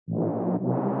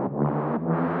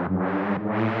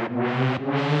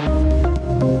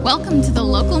Welcome to the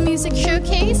Local Music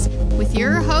Showcase with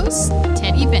your host,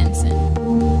 Teddy Benson.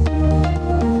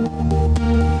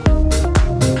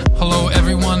 Hello,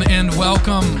 everyone, and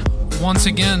welcome once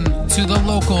again to the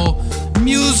Local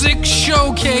Music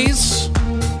Showcase.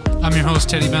 I'm your host,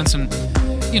 Teddy Benson.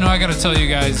 You know, I gotta tell you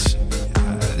guys,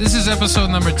 this is episode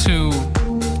number 2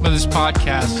 of this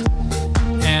podcast,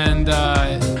 and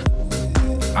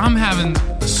I'm having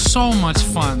so much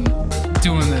fun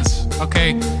doing this,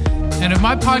 okay? And if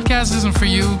my podcast isn't for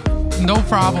you, no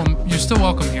problem. You're still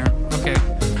welcome here, okay?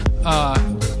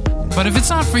 But if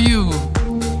it's not for you,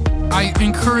 I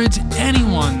encourage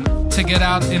anyone to get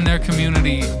out in their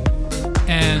community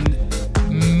and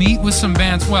meet with some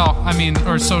bands. Well, I mean,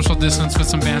 or social distance with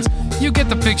some bands. You get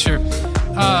the picture.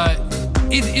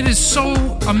 It is so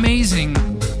amazing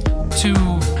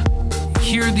to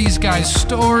hear these guys'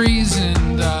 stories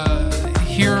and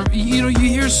you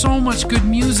hear so much good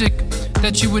music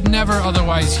that you would never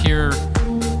otherwise hear.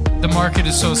 The market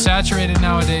is so saturated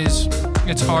nowadays.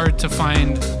 It's hard to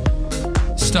find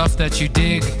stuff that you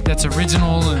dig, that's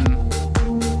original and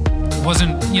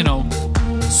wasn't,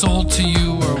 sold to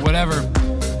you or whatever.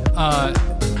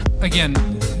 Again,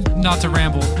 not to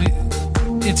ramble.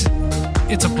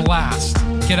 It's a blast.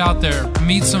 Get out there,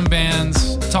 meet some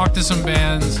bands, talk to some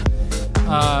bands.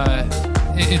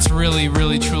 It's really,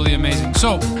 really, truly amazing.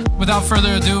 So, without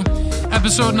further ado,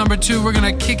 episode number 2, we're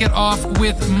going to kick it off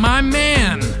with my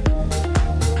man.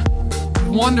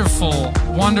 Wonderful,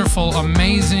 wonderful,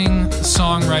 amazing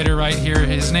songwriter right here.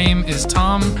 His name is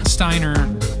Tom Stiner.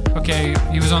 Okay,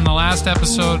 he was on the last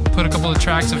episode, put a couple of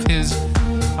tracks of his.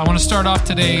 I want to start off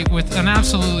today with an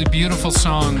absolutely beautiful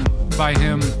song by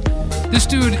him. This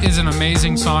dude is an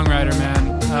amazing songwriter,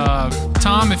 man.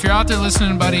 Tom, if you're out there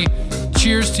listening, buddy,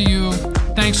 cheers to you.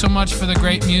 Thanks so much for the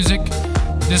great music.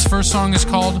 This first song is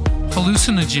called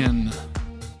Hallucinogen. Hallucinogen.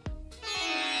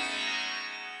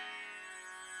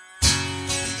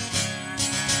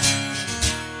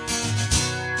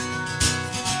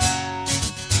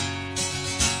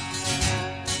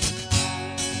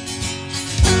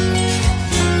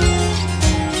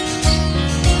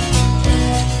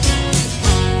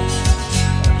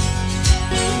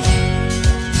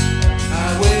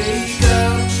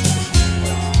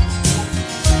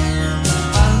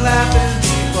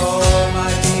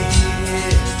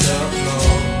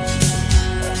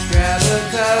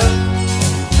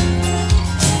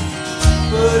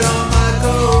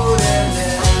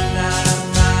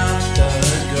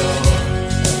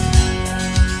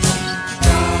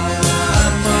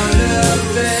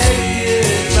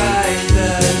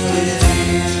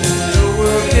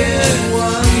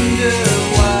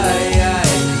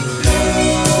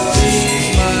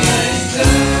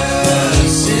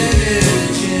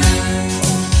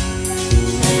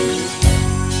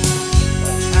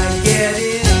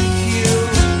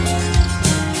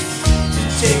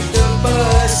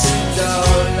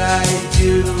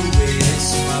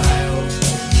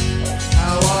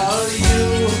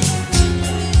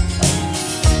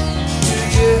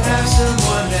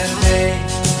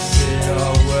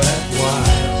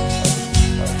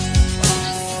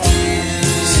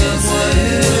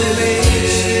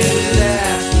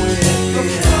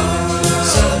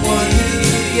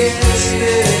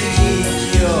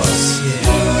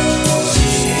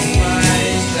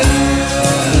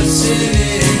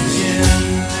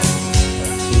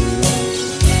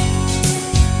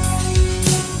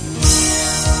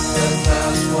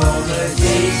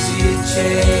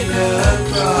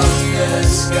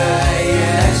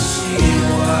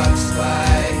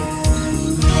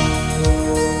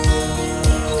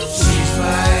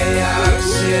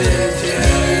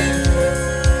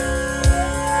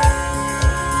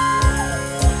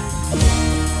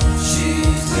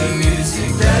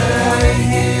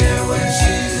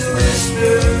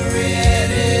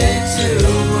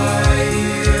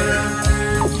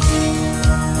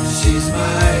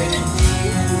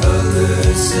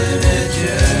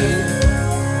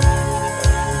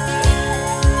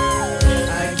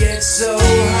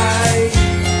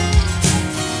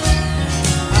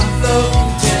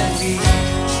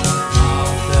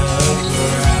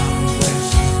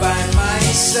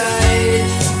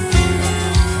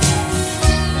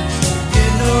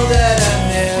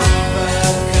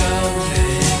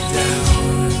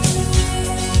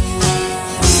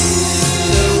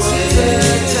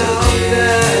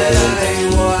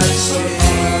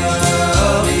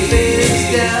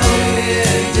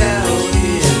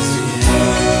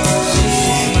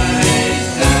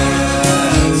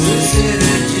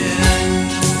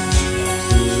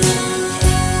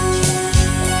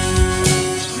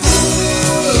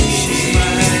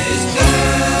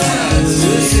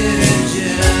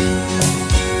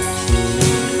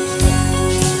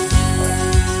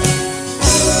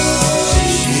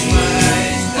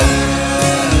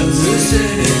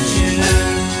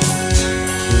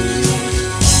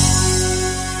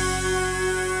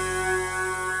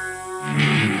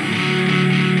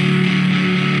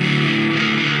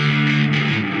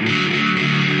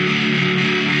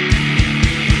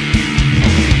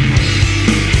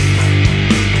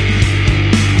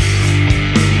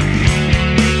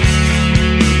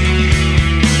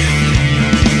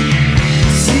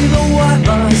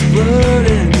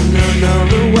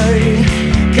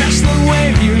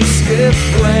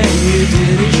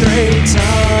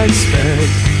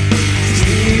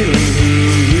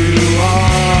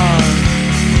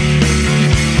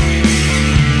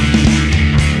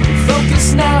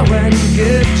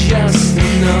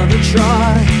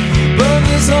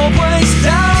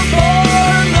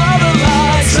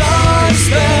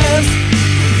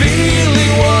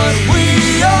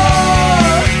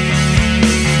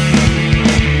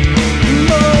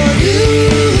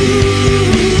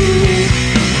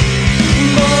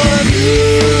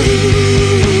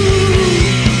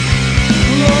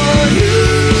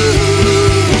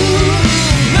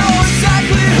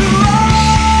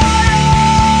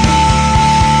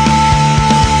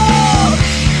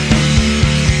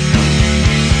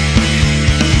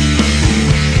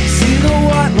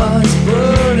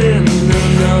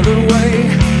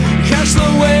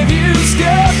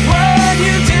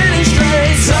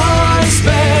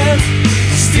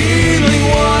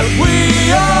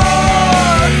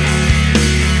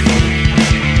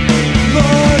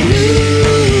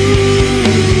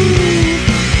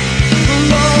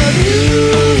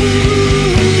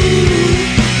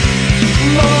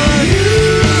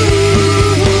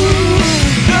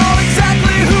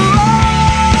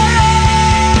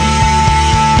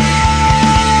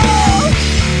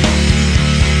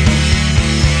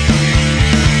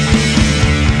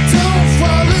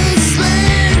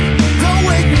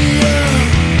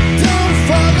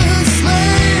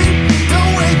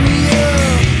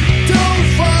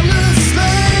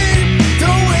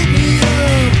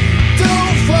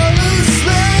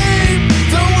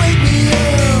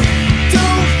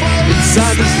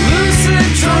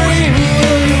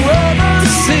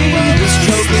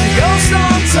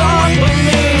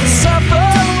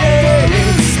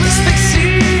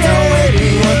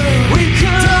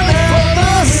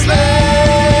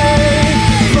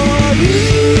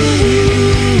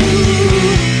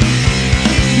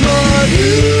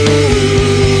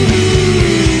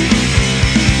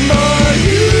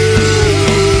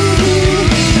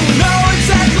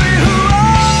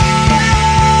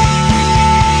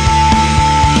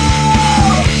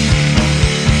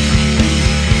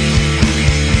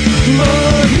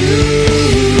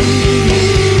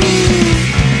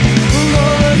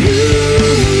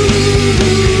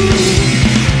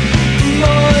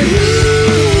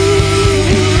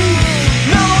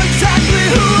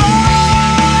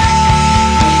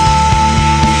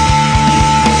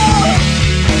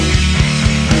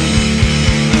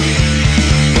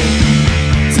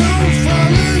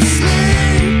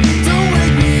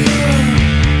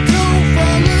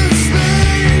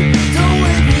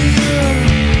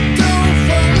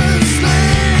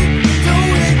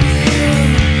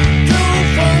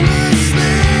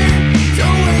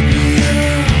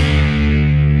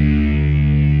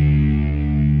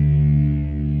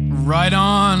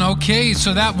 Okay,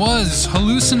 so that was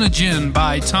Hallucinogen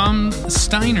by Tom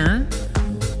Stiner,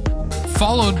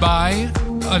 followed by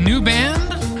a new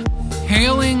band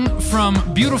hailing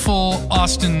from beautiful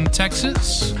Austin,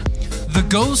 Texas, The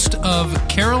Ghost of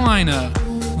Carolina,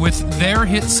 with their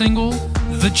hit single,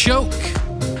 The Choke.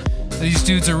 These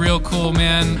dudes are real cool,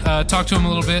 man. Talked to them a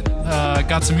little bit,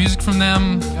 got some music from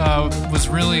them, was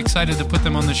really excited to put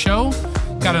them on the show.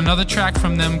 Got another track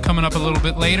from them coming up a little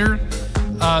bit later.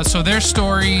 So their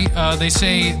story, they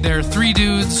say they're three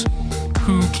dudes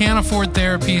who can't afford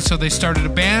therapy, so they started a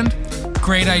band.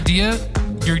 Great idea.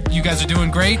 You guys are doing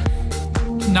great.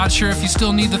 Not sure if you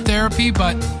still need the therapy,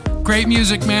 but great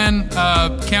music, man.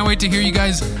 Can't wait to hear you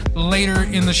guys later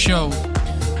in the show.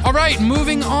 All right,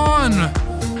 moving on.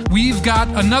 We've got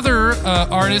another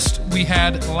artist we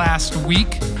had last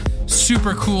week.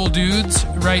 Super cool dudes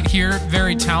right here.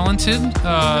 Very talented.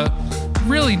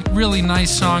 Really, really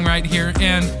nice song right here.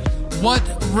 And what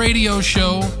radio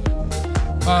show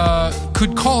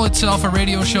could call itself a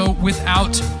radio show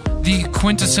without the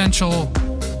quintessential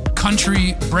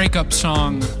country breakup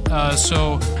song?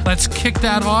 So let's kick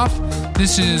that off.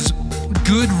 This is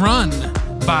Good Run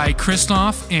by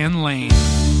Christofe and Lain.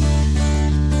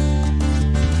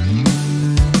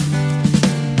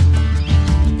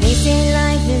 They say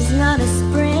life is not a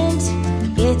sprint,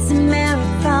 it's a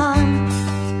marathon.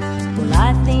 Well,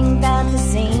 I think that the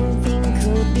same thing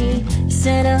could be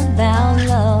said about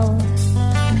love.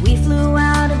 We flew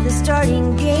out of the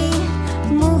starting gate,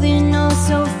 moving oh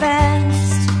so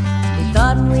fast. We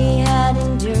thought we had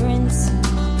endurance,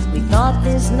 we thought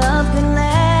this love could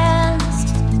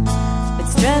last. But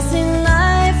stress in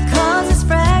life causes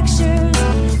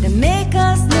fractures that make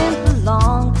us limp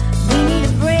along. We need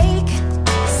a break,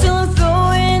 so I'm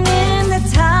throwing in the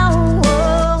towel.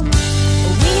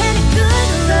 We had a good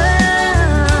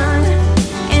run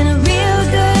and a real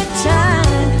good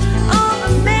time. Oh,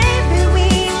 but maybe we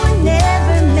were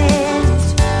never meant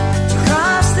to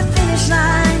cross the finish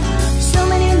line. So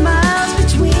many miles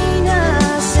between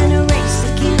us and a race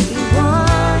that can't be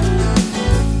won.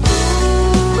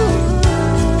 Ooh,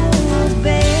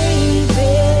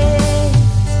 baby,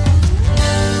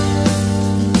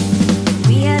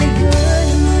 we had a good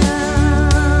run.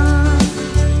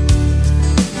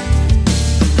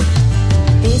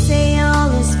 They say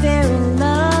all is fair in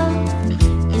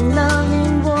love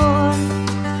and war.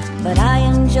 But I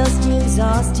am just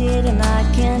exhausted and I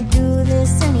can't do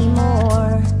this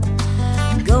anymore.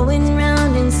 Going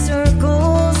round in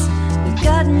circles, we've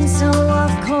gotten so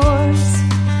off course.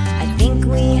 I think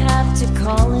we have to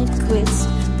call it quits,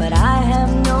 but I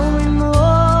have no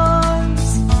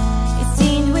remorse. It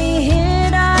seemed we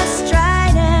hit our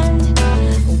stride and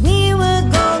we were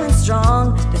going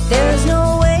strong, but there's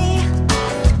no way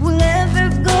we'll ever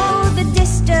go the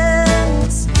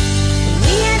distance.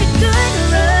 We had a good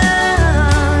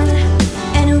run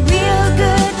and a real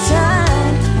good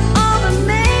time. Oh, but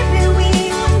maybe we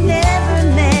were never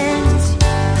meant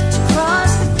to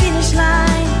cross the finish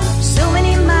line. So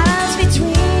many miles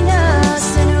between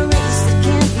us and a race that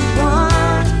can't be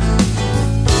won.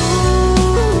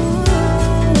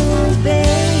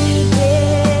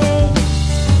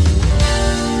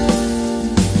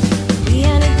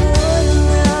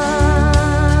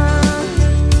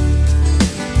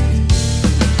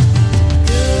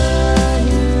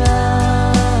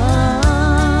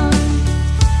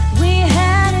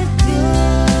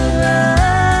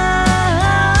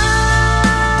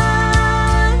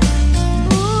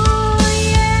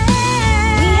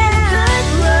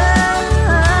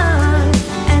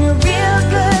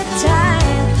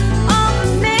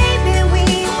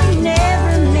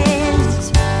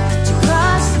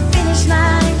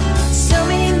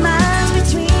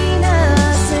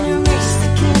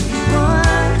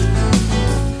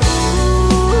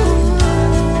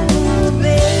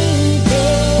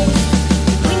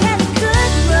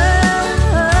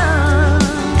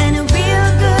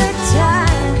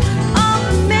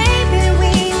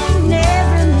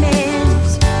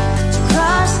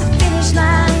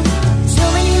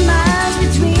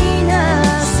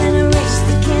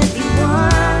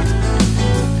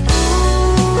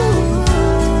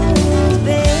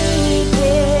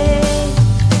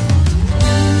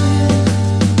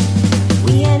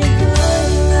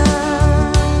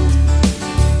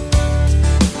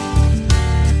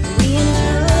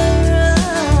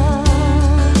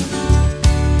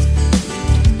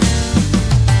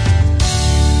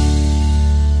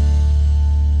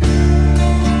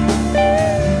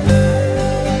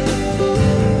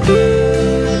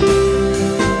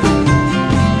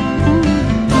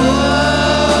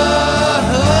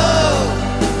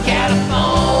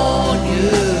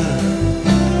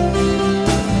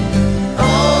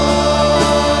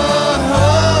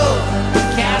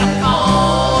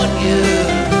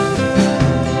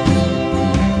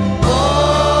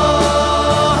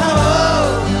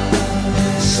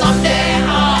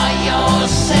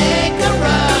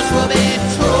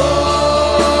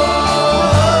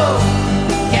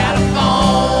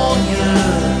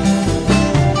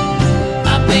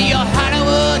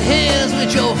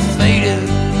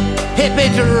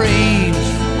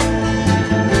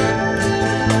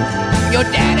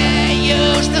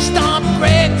 used to stomp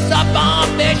grapes up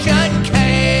on Mission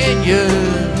Canyon.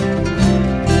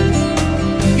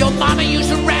 Your mama used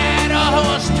to ride a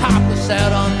horse topless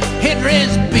out on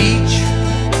Henry's Beach.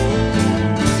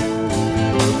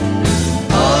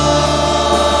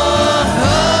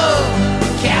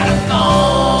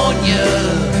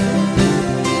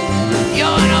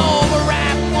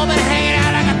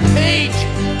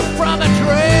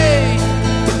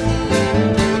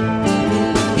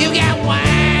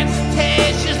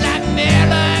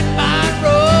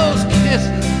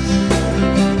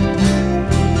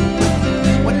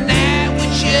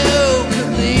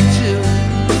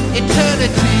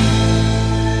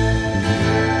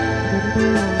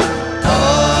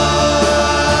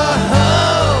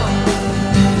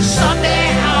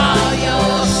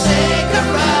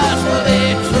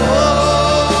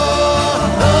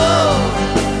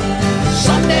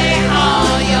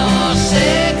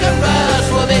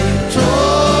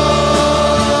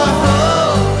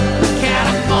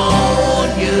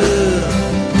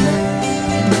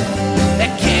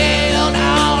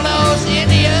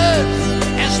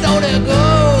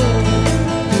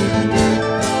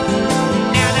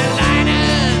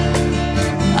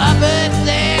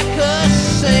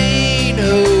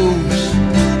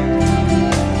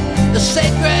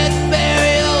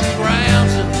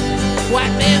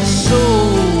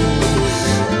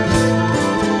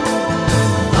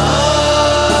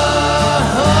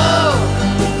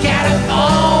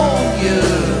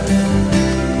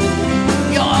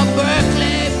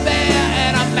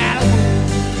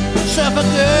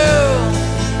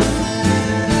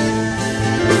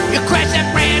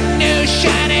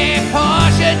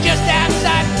 Just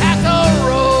outside Paso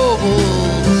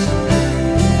Robles.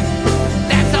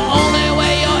 That's the only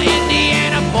way your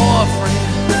Indiana boyfriend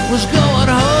was going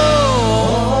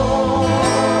home.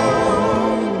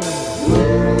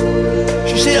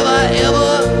 She said, if I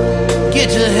ever get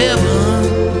to heaven,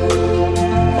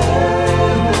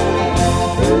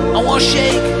 I want to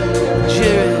shake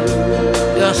Jerry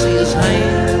Garcia's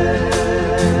hand.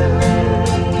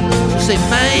 She said,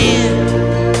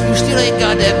 man, you still ain't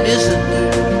got that missing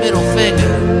middle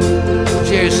finger.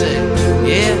 Jerry said,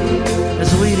 yeah,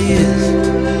 that's the way it is.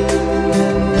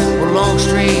 With long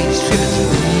strings tripping through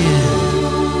the years.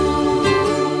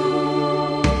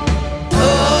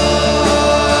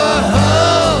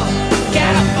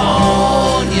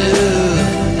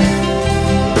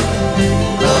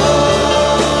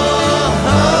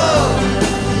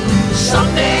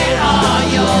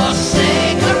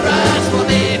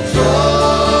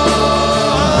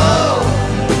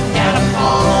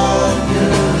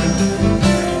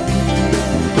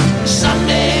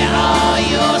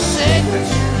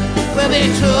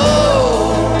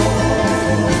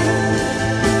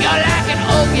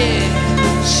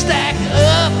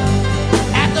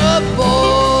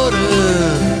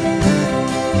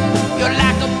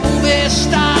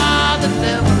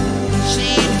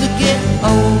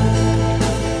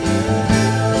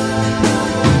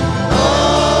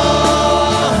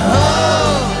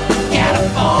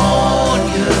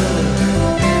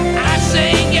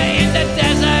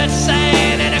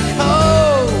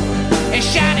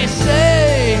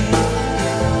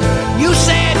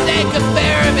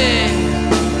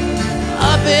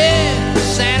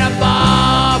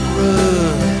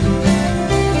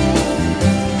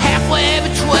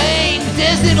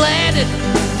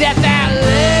 Death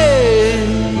Valley.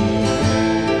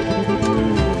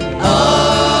 Oh,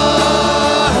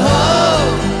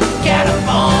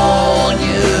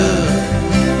 California.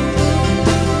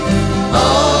 Oh,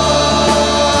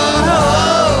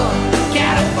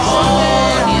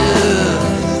 California.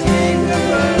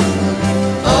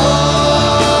 Oh,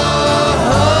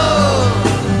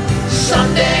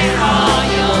 someday all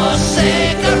your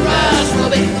cigarettes will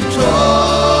be told.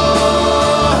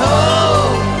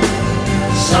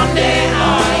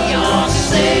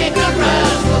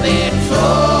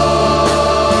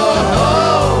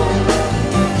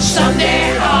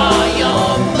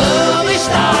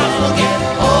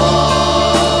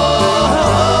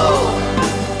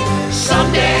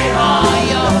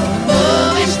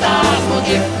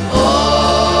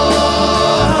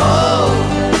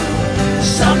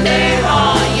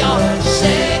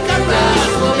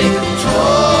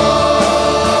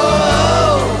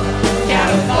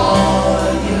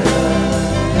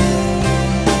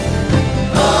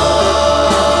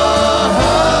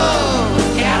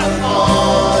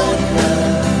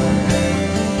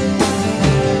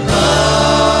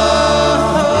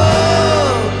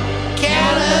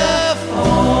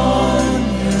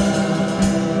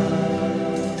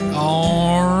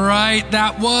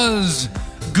 That was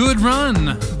Good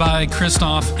Run by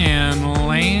Christofe and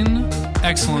Lain.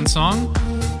 Excellent song.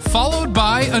 Followed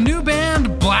by a new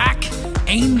band, Black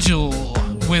Angel,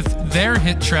 with their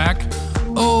hit track,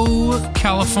 Oh,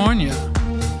 California.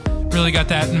 Really got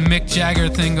that Mick Jagger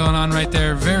thing going on right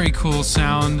there. Very cool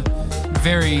sound.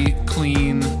 Very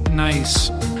clean. Nice.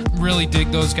 Really dig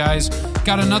those guys.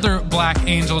 Got another Black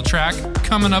Angel track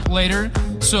coming up later,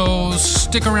 so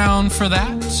stick around for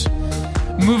that.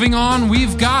 Moving on,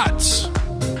 we've got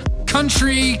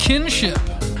Country Kinship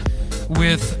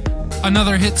with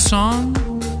another hit song.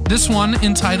 This one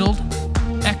entitled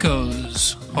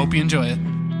Echoes. Hope you enjoy it.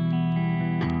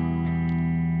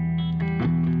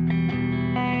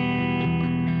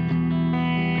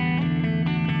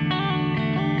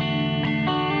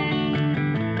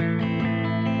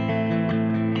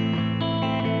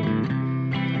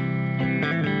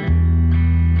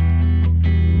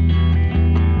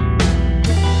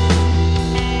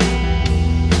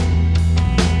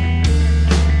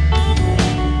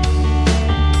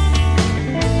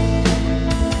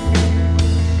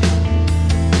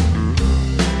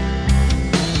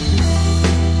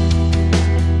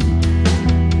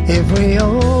 If we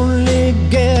only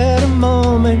get a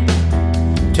moment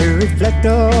to reflect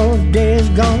on days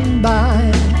gone by,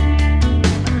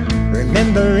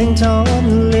 remembering some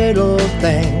little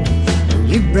thing,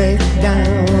 you break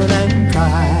down and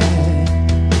cry.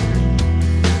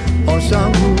 Or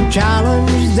some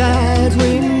challenge that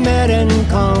we met and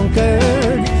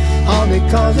conquered, all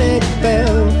because it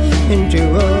fell into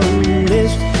a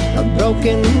list of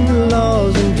broken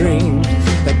laws and dreams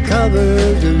that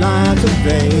covers lives of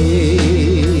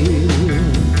vain.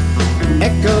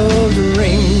 Echoes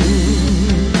ring,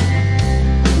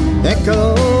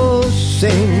 echoes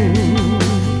sing,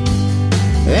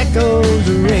 echoes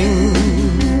ring,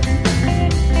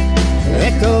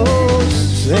 echoes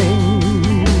sing.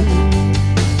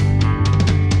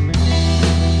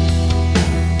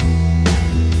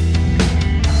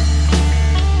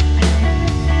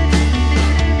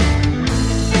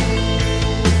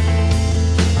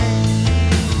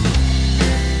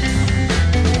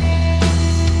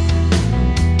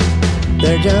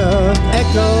 They're just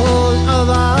echoes of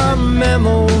our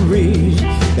memories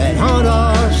that haunt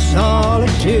our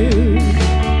solitude,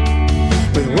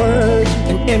 with words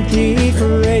and empty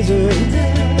phrases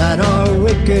that are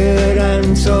wicked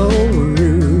and so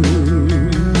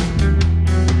rude.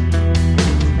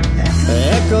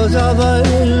 Echoes of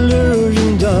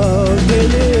illusions of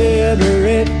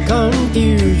deliberate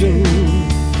confusion,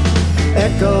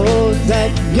 echoes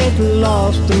that get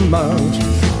lost amongst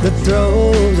the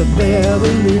throes of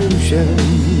evolution.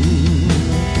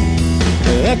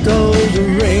 Echoes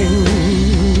ring,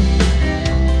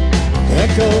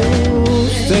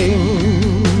 echoes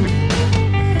sing,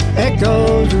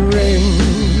 echoes ring,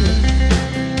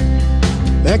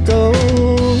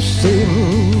 echoes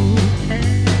sing,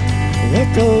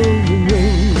 echoes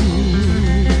ring,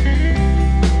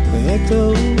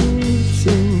 echoes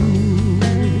sing,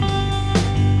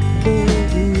 echoes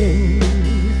ring.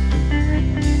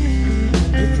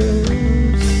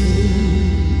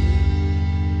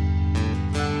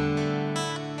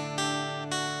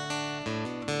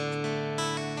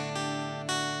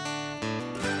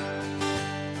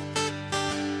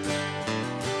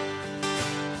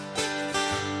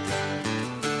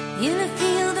 In a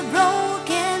field of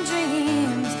broken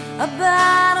dreams, a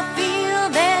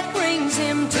battlefield that brings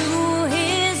him to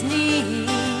his knees.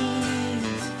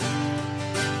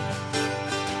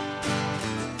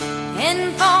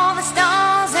 And for the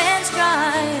stars and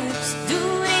stripes,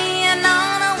 duty and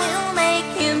honor will make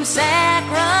him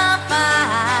sacrifice.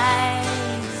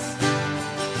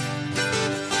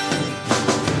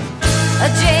 A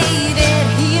jaded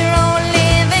hero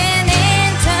living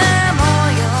in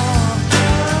turmoil,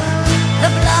 the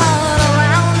blood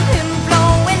around him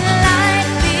flowing like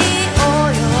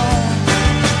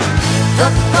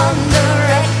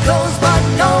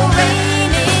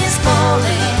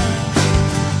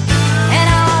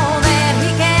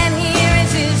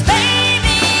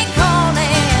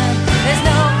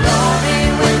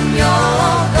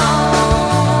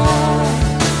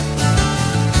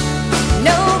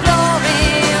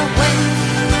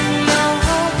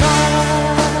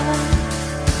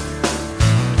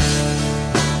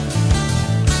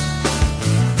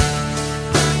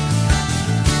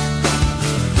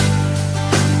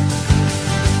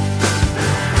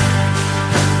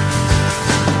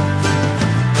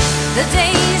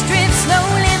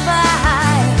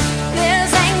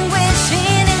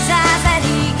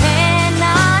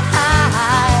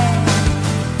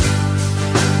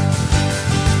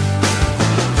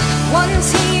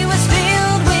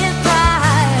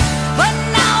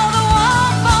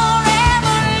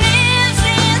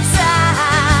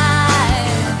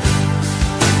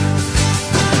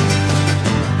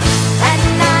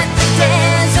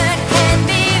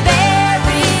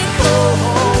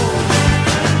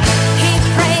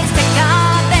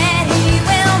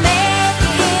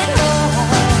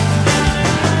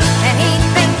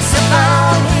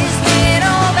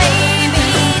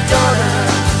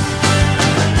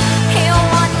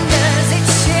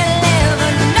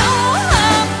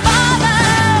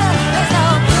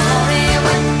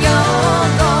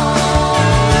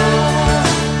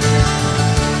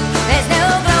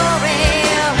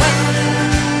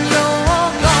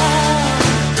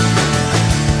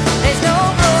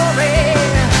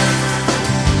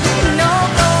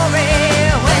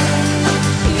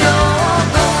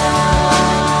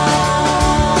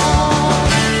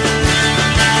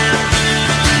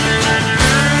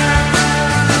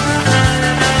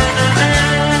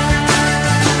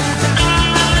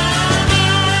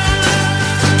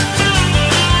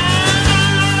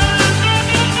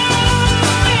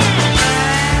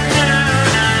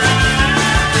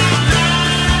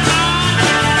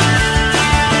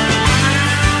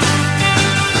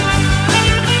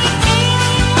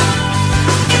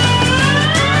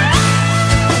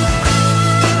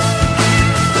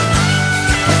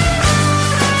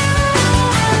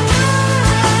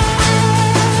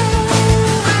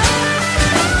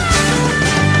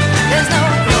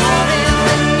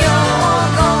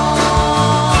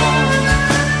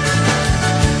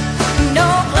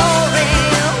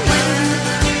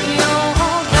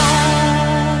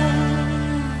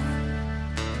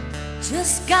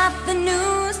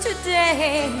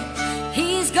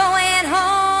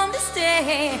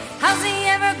How's he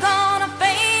ever gonna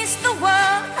face the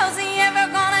world? How's he ever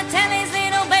gonna tell his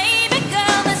little baby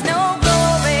girl there's no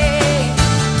glory?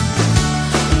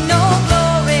 No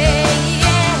glory,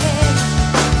 yeah.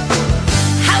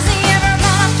 How's he ever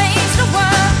gonna face the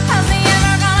world? How's he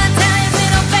ever gonna tell his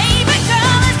little baby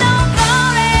girl there's no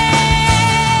glory?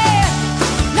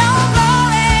 No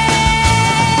glory.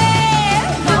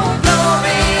 No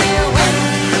glory when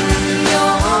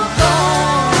you're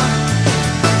gone.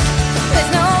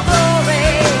 There's no glory.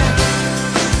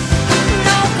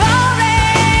 No glory.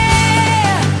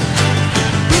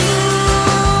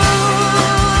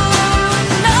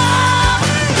 No,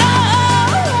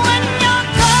 when you're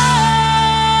gone.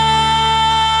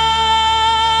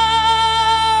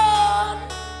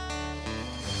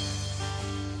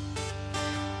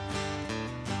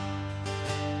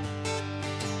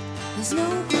 There's no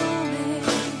glory.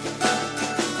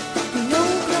 No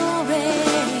glory.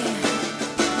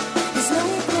 There's no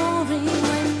glory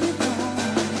when you're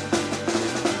gone.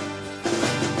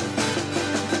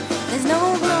 There's no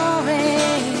glory.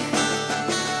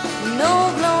 No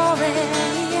glory,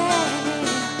 yeah.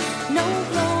 No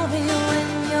glory when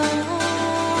you're gone.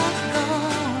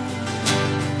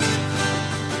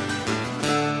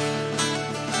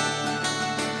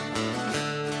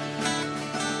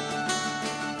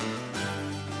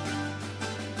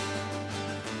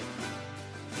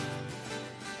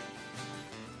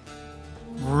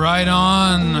 Right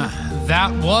on.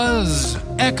 That was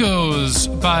Echoes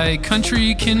by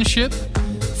Country Kinship,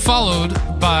 followed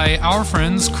by our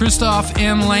friends Christofe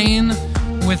and Lain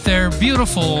with their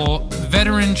beautiful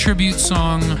veteran tribute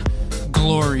song,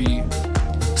 Glory.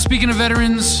 Speaking of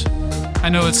veterans, I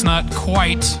know it's not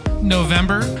quite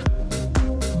November,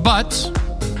 but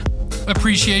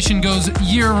appreciation goes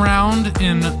year-round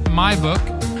in my book.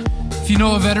 If you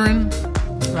know a veteran,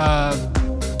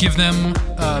 give them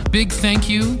a big thank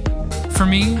you for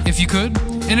me, if you could.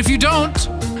 And if you don't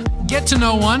get to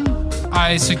know one,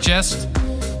 I suggest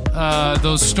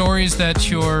those stories that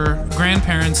your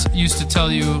grandparents used to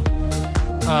tell you.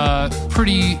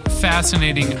 Pretty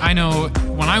fascinating. I know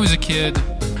when I was a kid,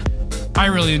 I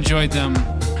really enjoyed them.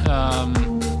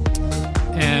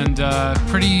 And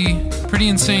pretty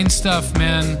insane stuff,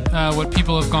 man, what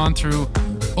people have gone through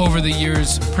over the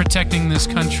years protecting this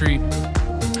country.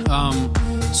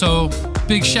 So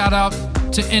big shout out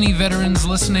to any veterans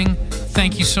listening.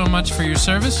 Thank you so much for your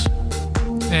service.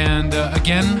 And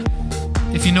again,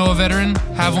 if you know a veteran,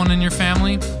 have one in your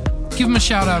family, give them a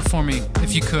shout out for me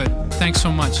if you could. Thanks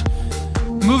so much.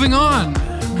 Moving on,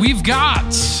 we've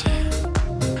got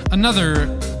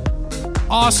another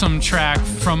awesome track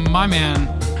from my man,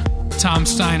 Tom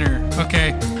Stiner.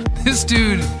 Okay, this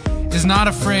dude is not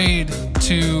afraid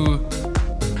to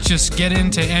just get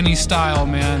into any style,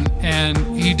 man, and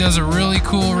he does a really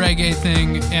cool reggae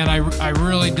thing, and I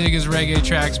really dig his reggae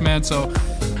tracks, man. So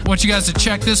I want you guys to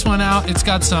check this one out. It's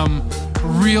got some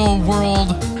real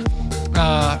world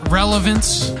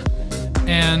relevance,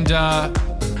 and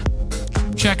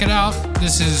check it out.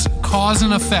 This is Cause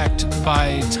and Effect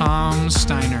by Tom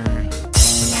Stiner.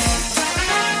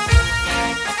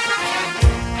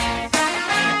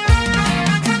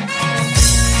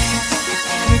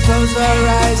 Close our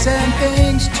eyes and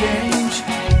things change,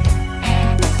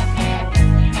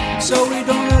 so we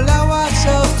don't allow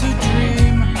ourselves to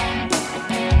dream.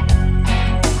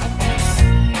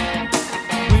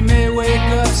 We may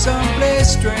wake up someplace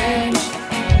strange,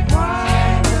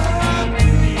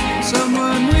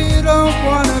 someone we don't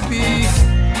wanna be.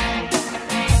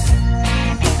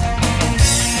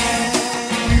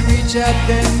 We reach out,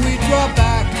 then we draw back.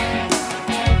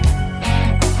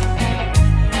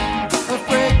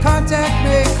 Contact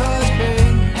may cause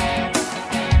pain.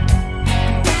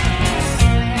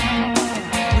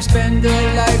 We spend a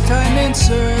lifetime in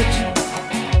search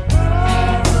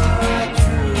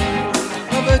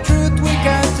of a truth we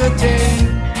can't attain.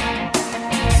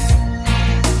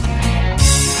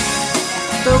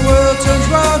 The world turns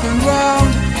round and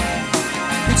round,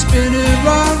 it's spinning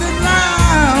round and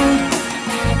round.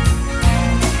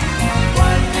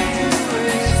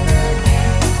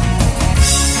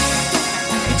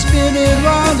 Spinning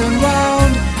round and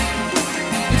round,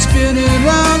 it's spinning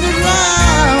round and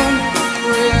round,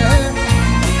 oh yeah.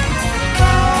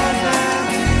 Cause and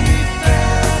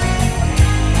effect,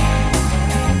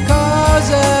 cause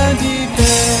and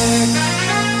effect.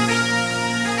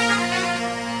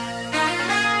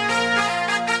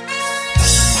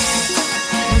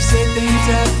 We say things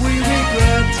that we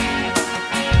regret,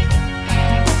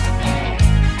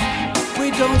 we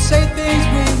don't say things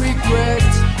we regret.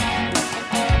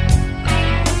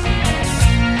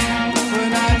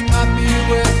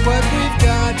 With what we've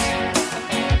got,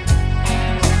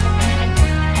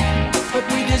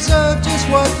 deserve just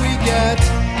what we get.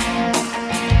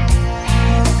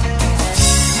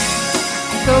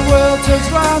 The world turns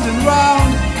round and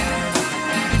round,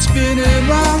 it's spinning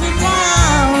round and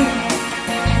round.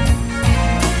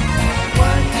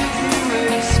 What did you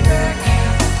expect?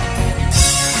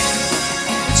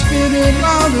 It's spinning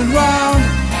round and round,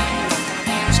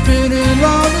 spinning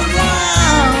round and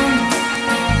round.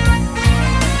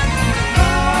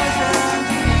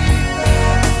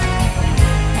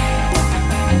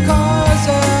 Cause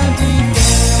and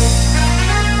effect.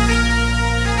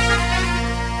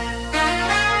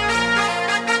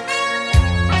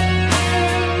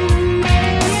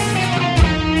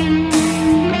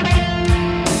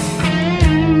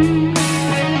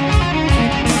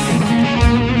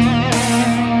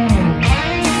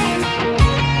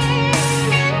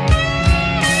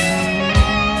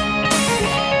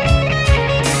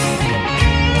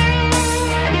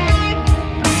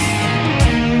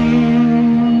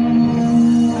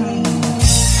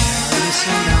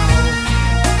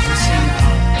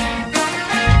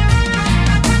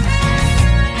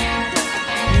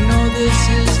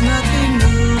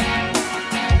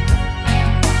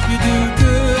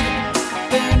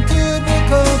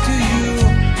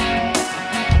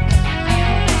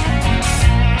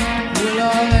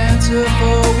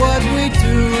 For what we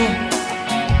do,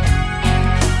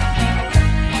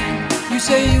 you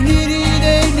say you need it,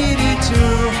 they need it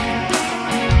too.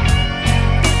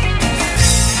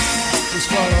 We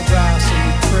swallow grass and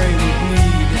we pray we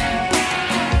bleed,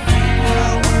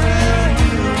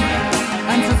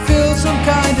 and fulfill some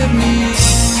kind of need.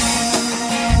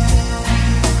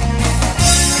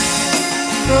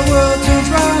 The world turns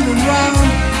round and round,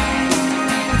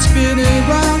 it's spinning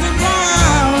round and round.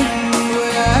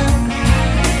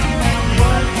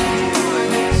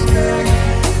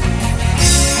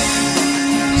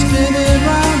 Spinning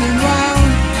round and round,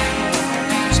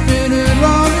 spinning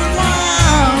round and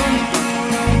round.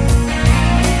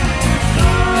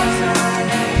 Cause and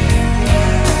effect.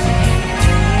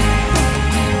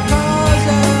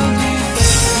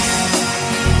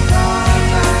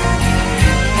 Cause and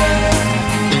effect.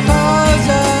 Cause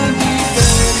and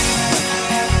effect.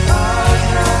 Cause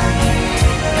and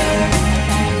effect.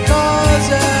 Cause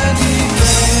and effect.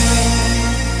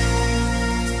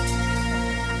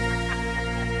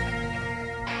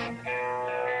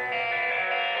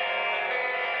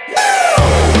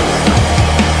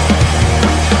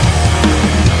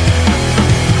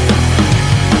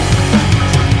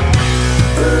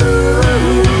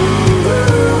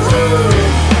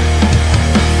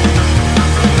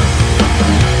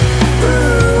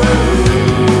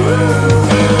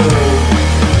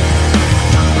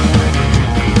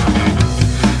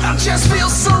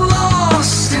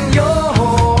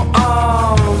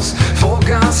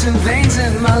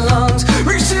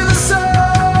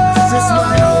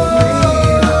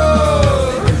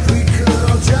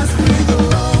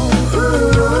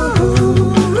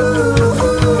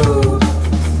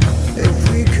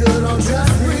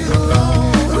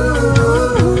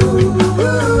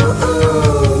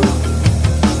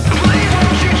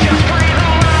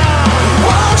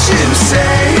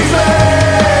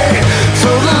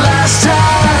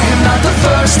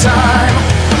 Time,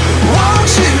 won't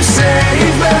you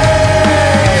save me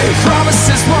from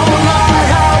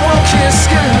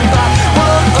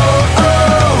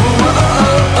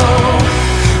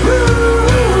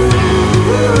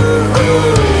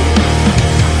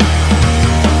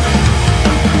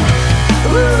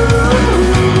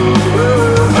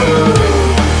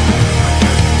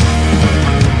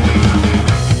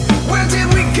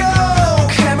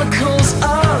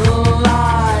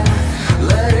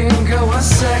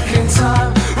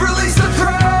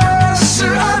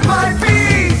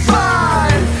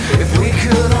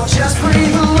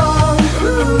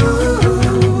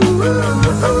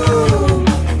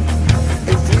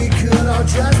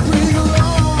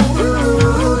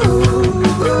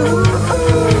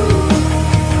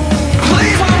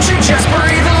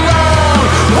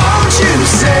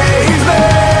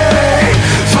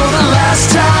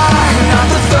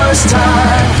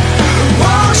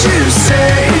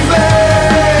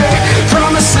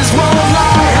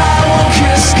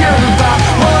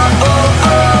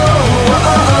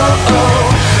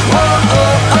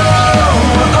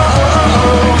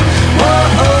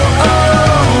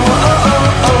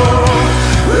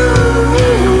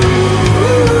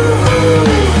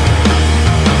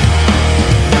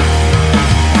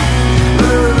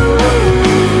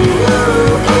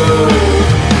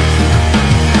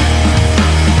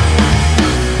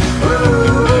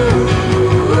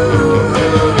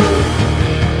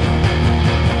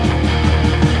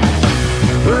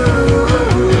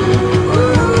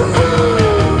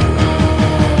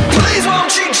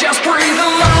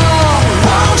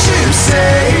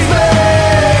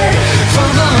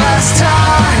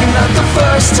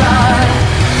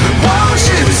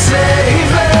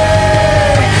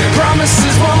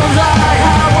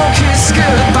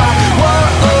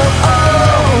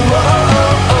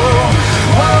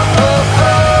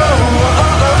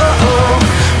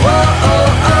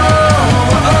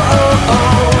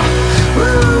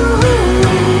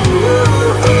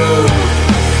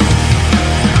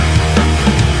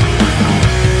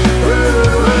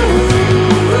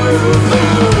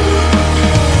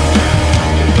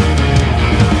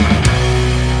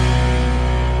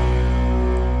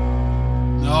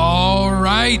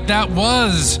right, that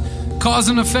was Cause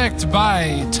and Effect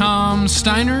by Tom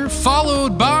Stiner,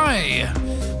 followed by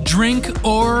Drink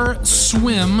or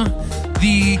Swim,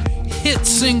 the hit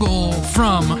single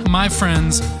from my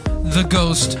friends, The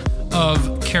Ghost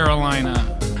of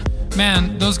Carolina.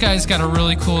 Man, those guys got a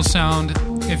really cool sound.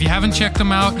 If you haven't checked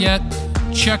them out yet,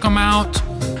 check them out.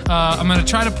 I'm going to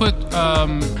try to put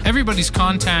everybody's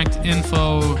contact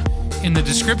info in the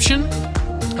description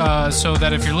so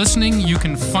that if you're listening, you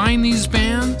can find these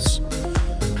bands.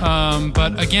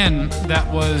 But again,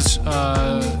 that was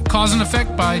Cause and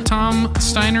Effect by Tom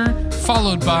Stiner,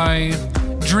 followed by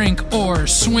Drink or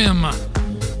Swim,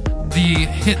 the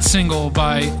hit single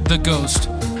by The Ghost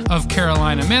of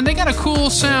Carolina. Man, they got a cool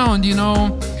sound, you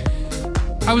know.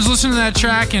 I was listening to that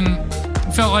track and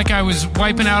felt like I was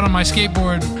wiping out on my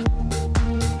skateboard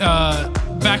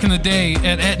back in the day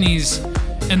at Etnies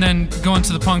and then going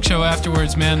to the punk show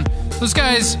afterwards, man. Those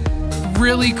guys,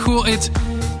 really cool. It's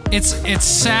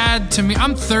sad to me.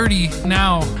 I'm 30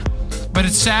 now, but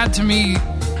it's sad to me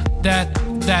that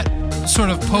sort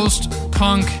of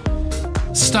post-punk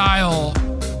style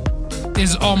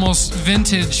is almost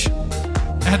vintage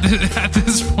at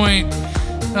this point.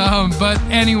 But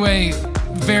anyway,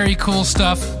 very cool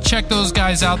stuff. Check those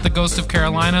guys out, The Ghost of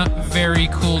Carolina. Very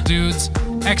cool dudes.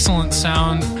 Excellent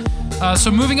sound.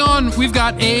 So moving on, we've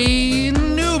got a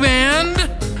new band.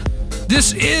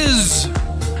 This is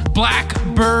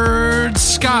Blackbird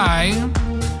Sky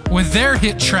with their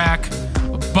hit track,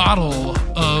 Bottle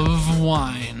of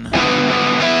Wine.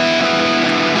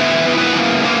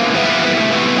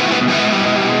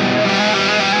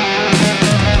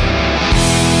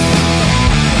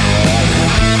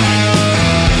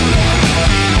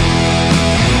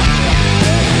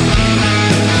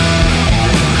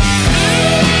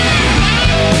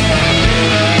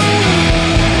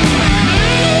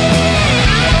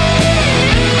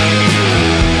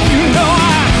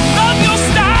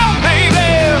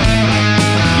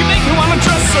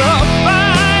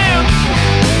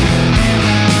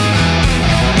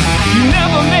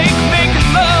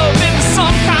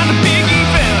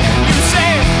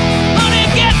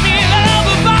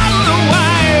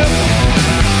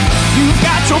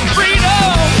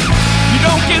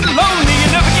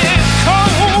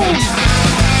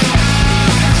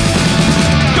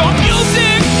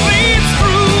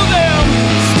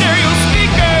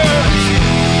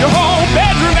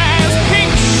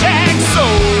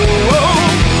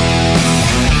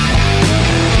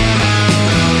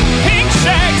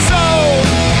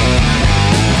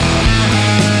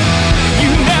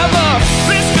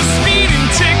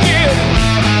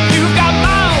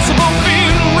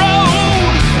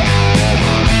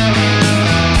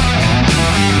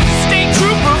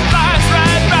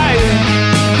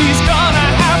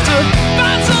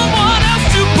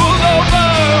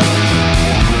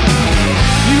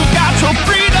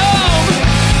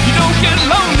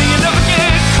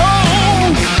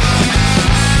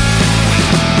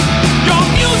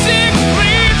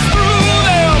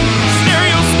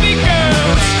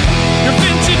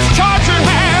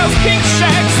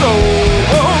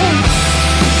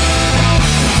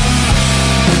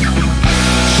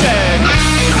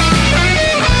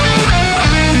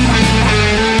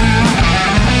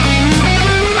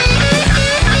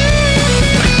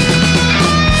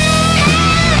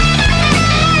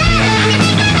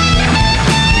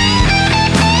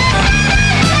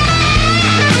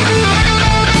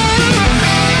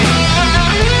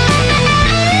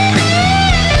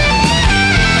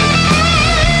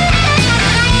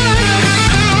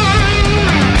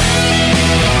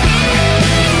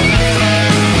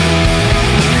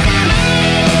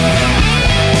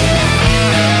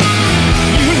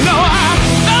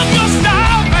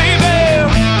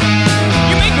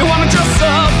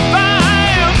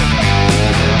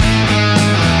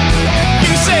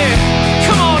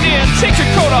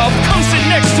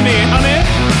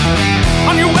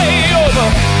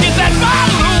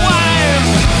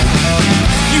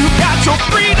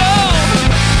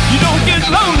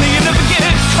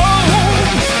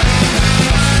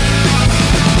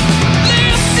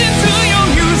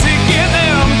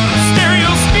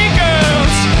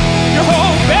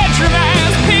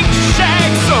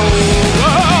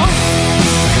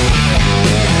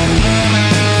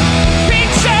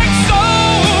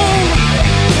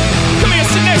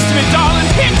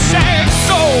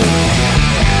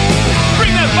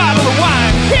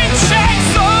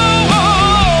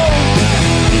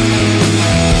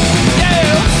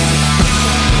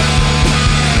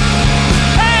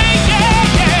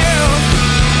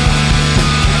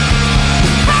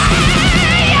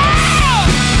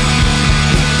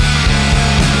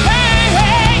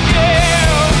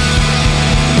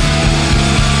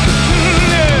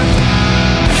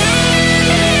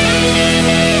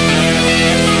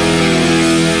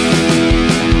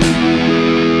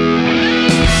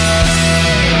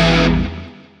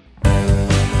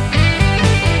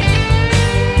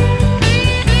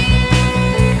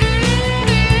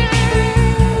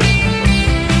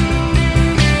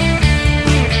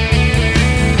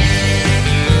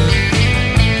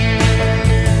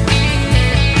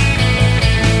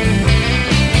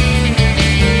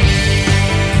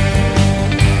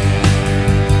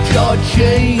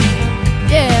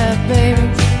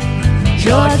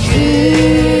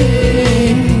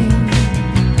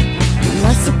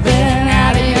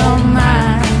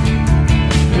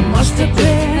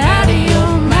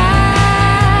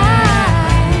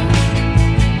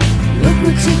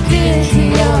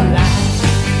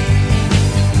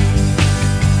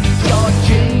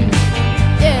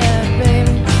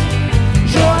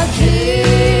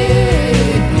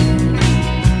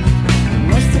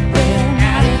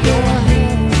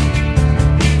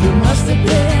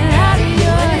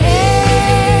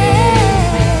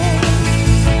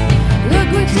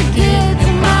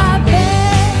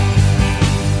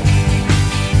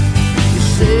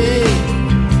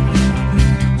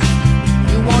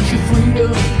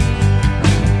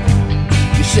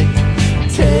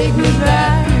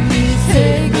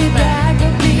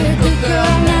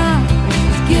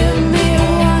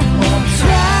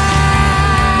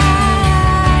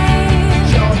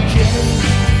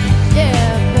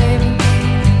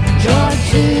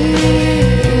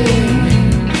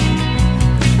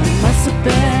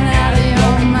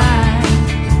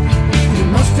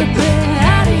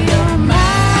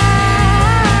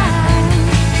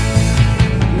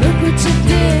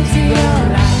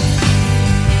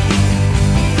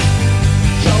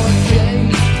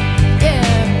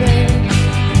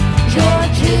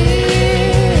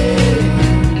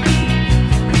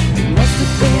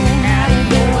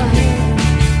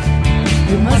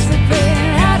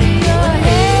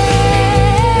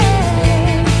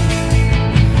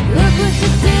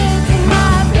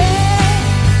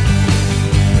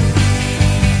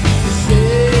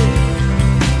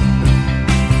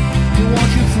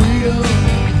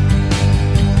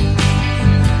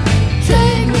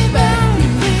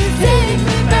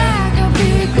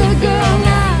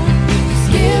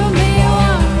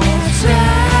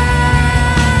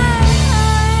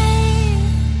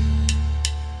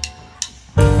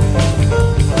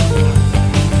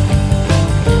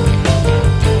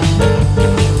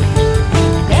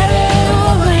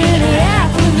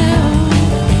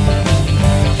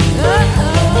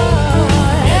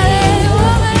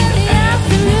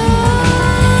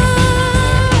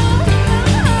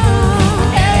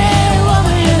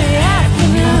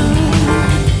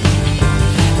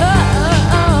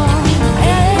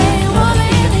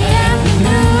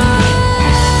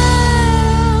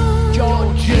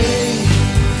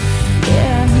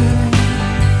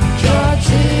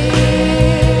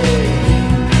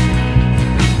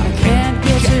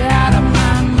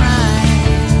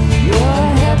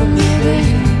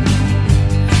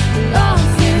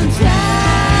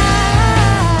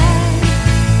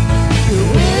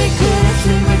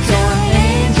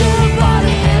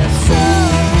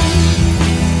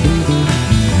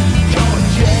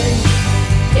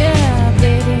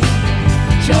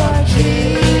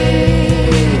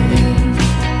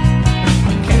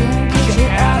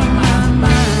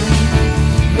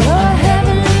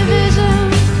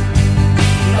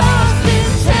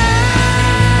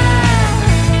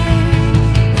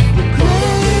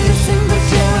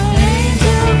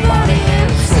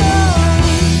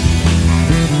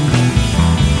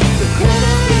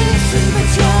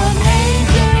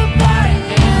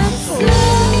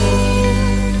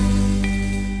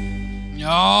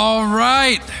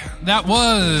 that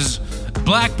was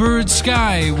Blackbird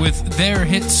Sky with their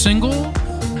hit single,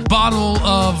 Bottle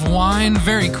of Wine.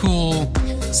 Very cool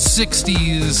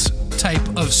 60s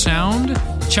type of sound.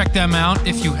 Check them out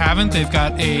if you haven't. They've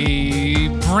got a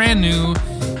brand new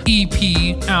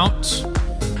EP out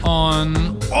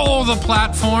on all the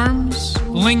platforms.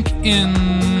 Link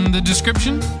in the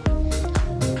description.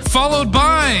 Followed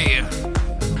by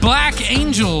Black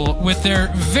Angel with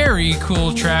their very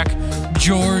cool track,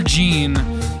 Georgene.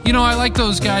 You know, I like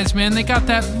those guys, man. They got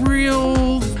that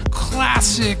real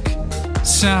classic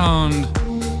sound.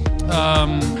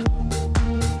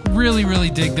 Really, really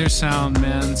dig their sound,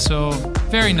 man. So,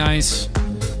 very nice.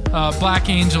 Black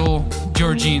Angel,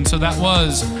 Georgene. So that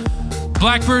was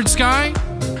Blackbird Sky,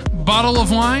 Bottle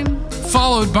of Wine,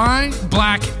 followed by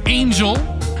Black Angel,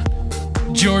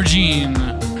 Georgene.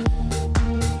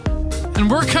 And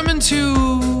we're coming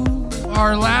to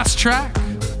our last track.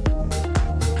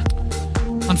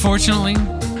 Unfortunately,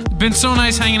 been so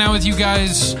nice hanging out with you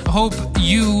guys. Hope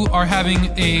you are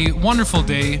having a wonderful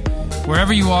day,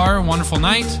 wherever you are, a wonderful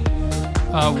night,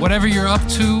 whatever you're up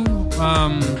to.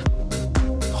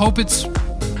 Hope it's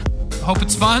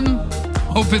fun.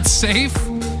 Hope it's safe.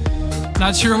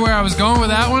 Not sure where I was going with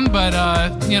that one, but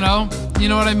you know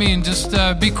what I mean. Just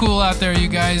be cool out there, you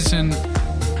guys, and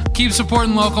keep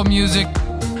supporting local music.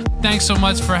 Thanks so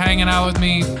much for hanging out with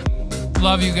me.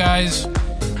 Love you guys.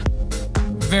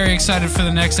 Very excited for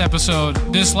the next episode.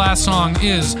 This last song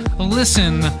is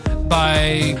Listen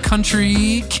by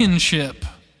Country Kinship.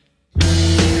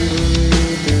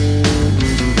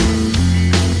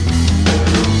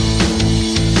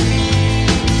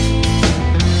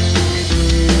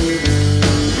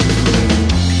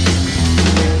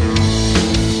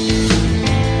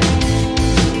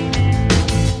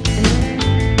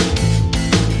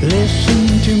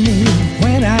 Listen to me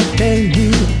when I tell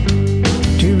you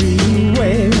to be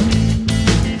aware.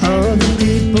 All the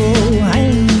people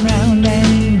hanging around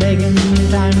and begging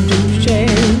time to share.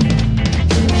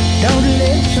 Don't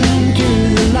listen to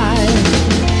the lies.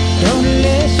 Don't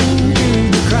listen to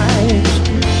the cries.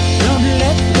 Don't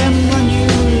let them run you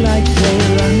like they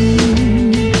run.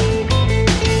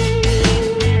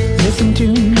 Listen to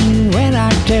me when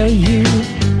I tell you,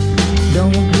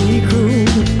 don't be cruel.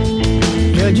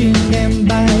 Judging them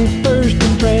by first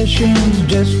impressions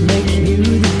just makes you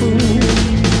the fool.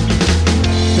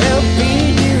 They'll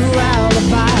feed you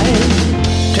alibis,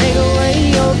 take away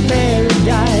your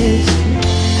paradise,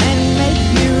 and make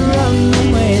you run the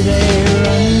way they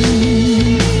run.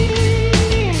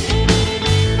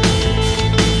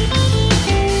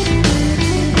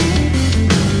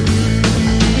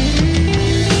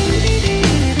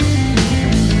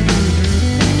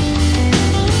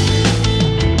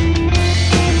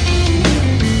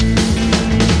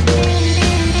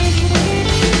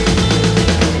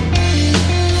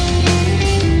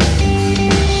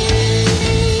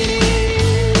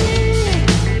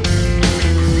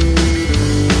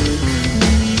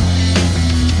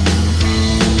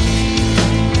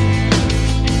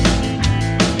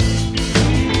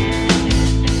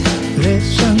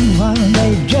 Listen while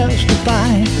they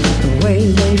justify the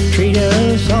way they treat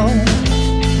us all,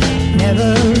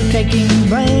 never taking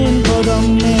blame for the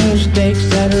mistakes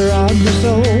that rob the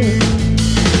soul.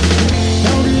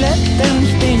 Don't let them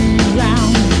spin you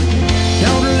round.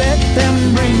 Don't let them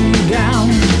bring you down.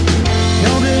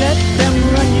 Don't let them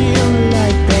run you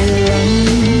like they run.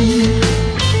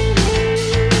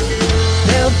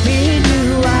 They'll feed you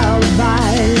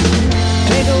alibis,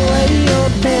 take away your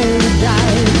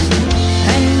paradise,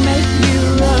 and make you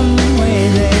run the way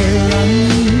they run.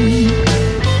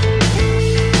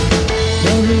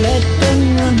 Don't let them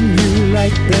run you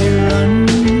like they run.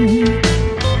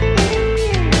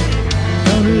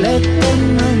 Don't let them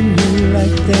run you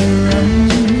like they run.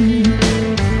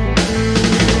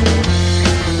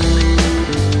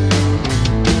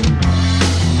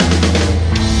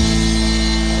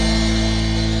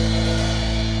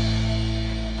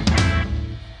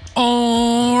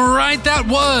 All right, that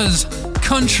was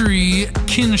Country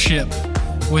Kinship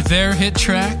with their hit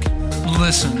track,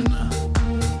 Listen.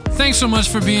 Thanks so much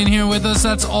for being here with us.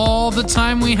 That's all the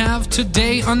time we have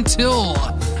today until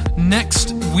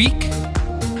next week.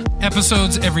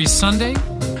 Episodes every Sunday.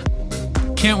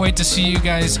 Can't wait to see you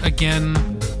guys again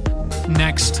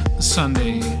next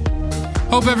Sunday.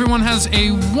 Hope everyone has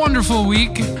a wonderful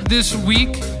week this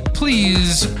week.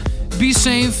 Please be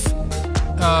safe.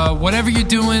 Whatever you're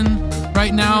doing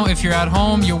right now, if you're at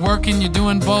home, you're working, you're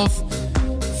doing both,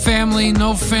 family,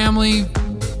 no family,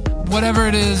 whatever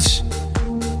it is,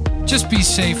 just be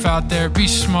safe out there, be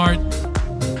smart.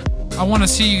 I want to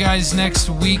see you guys next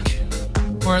week,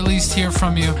 or at least hear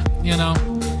from you, you know.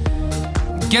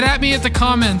 get at me at the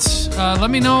comments. Let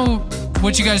me know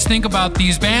what you guys think about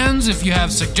these bands. If you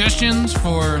have suggestions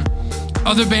for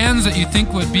other bands that you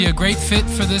think would be a great fit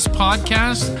for this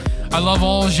podcast. I love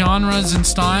all genres and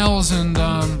styles, and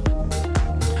I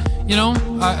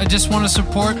just want to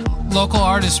support local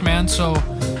artists, man. So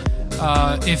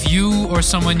if you or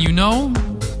someone you know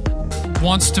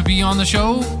wants to be on the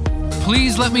show,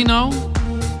 please let me know.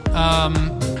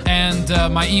 And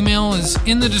my email is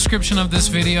in the description of this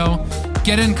video.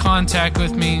 Get in contact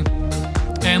with me,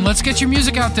 and let's get your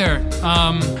music out there.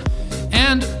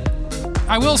 And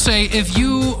I will say, if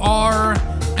you are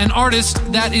an artist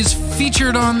that is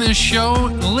featured on this show,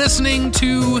 listening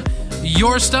to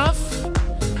your stuff,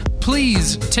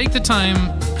 please take the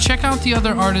time, check out the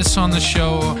other artists on the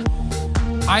show.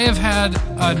 I have had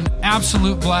an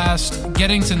absolute blast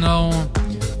getting to know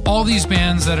all these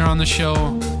bands that are on the show.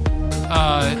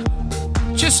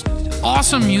 Just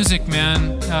awesome music,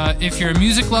 man. If you're a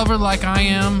music lover like I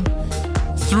am,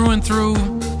 through and through,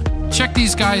 check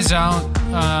these guys out.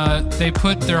 They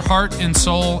put their heart and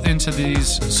soul into these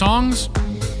songs.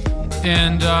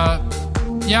 And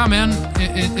yeah, man,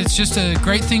 it's just a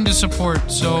great thing to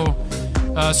support. So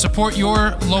support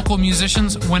your local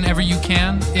musicians whenever you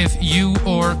can. If you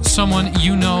or someone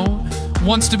you know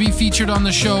wants to be featured on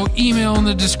the show, email in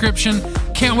the description.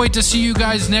 Can't wait to see you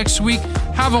guys next week.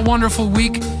 Have a wonderful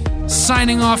week.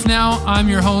 Signing off now, I'm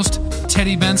your host,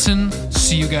 Teddy Benson.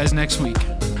 See you guys next week.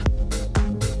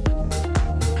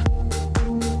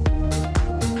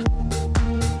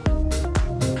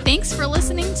 Thanks for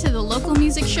listening to the Local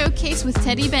Music Showcase with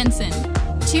Teddy Benson.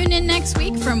 Tune in next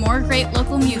week for more great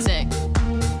local music.